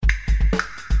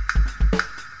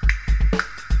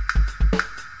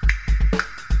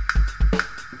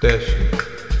dashing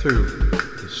through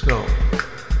the snow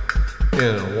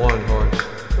in a one-horse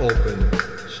open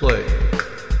sleigh.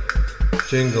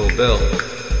 Jingle bells,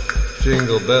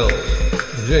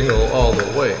 jingle all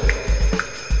the way.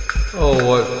 Oh,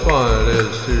 what fun it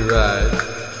is to ride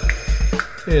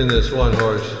in this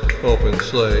one-horse open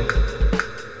sleigh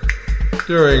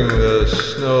during the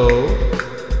snow,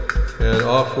 and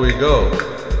off we go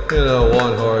in a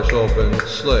one-horse open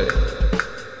sleigh,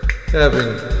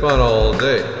 having fun all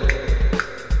day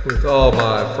with all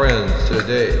my friends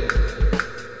today,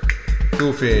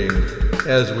 goofing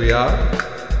as we are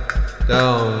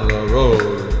down the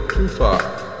road too far.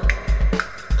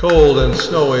 Cold and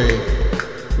snowy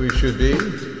we should be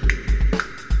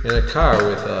in a car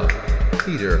with a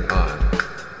heater on.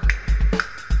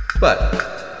 But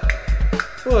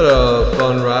what a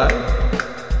fun ride,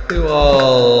 you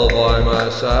all by my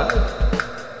side.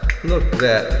 Look,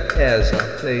 that as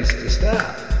a place to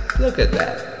stop. Look at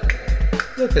that,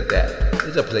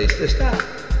 it's a place to stop.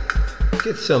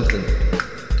 Get something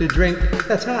to drink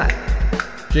that's hot.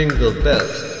 Jingle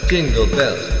bells,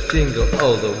 jingle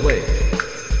all the way.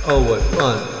 Oh, what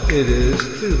fun it is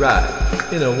to ride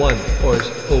in a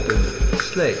one-horse open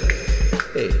sleigh.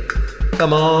 Hey,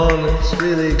 come on, let's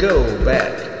really go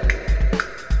back.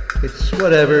 It's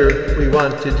whatever we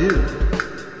want to do.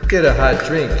 Get a hot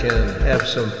drink and have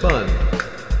some fun.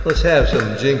 Let's have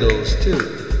some jingles too.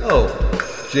 Oh,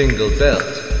 jingle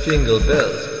bells, jingle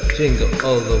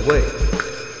all the way.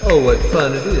 Oh, what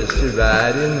fun it is to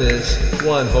ride in this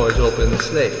one-horse open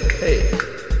sleigh. Hey,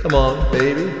 come on,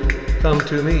 baby, come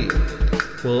to me.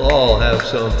 We'll all have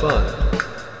some fun.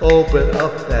 Open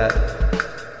up that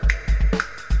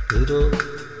little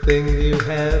thing you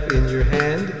have in your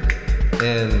hand,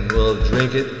 and we'll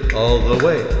drink it all the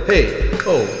way. Hey,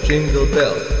 oh, jingle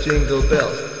bells, jingle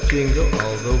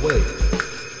all the way.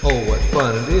 Oh, what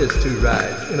fun it is to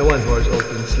ride in a one-horse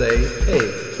open sleigh.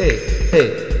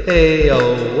 Hey,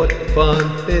 oh, what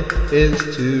fun it is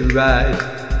to ride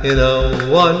in a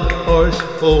one-horse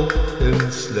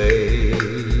open sleigh.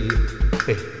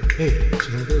 Hey,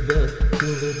 jingle bells,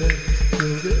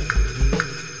 jingle.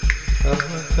 How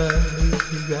fun it is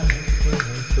to ride in a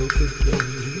one-horse open sleigh.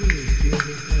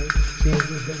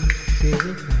 Jingle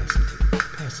bells,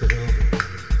 pass it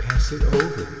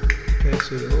over.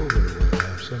 We'll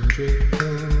have some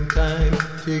drinking time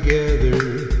together,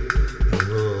 and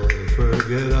we'll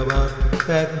forget about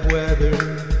that weather.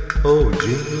 Oh,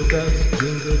 jingle bells,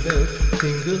 jingle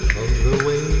all the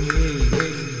way.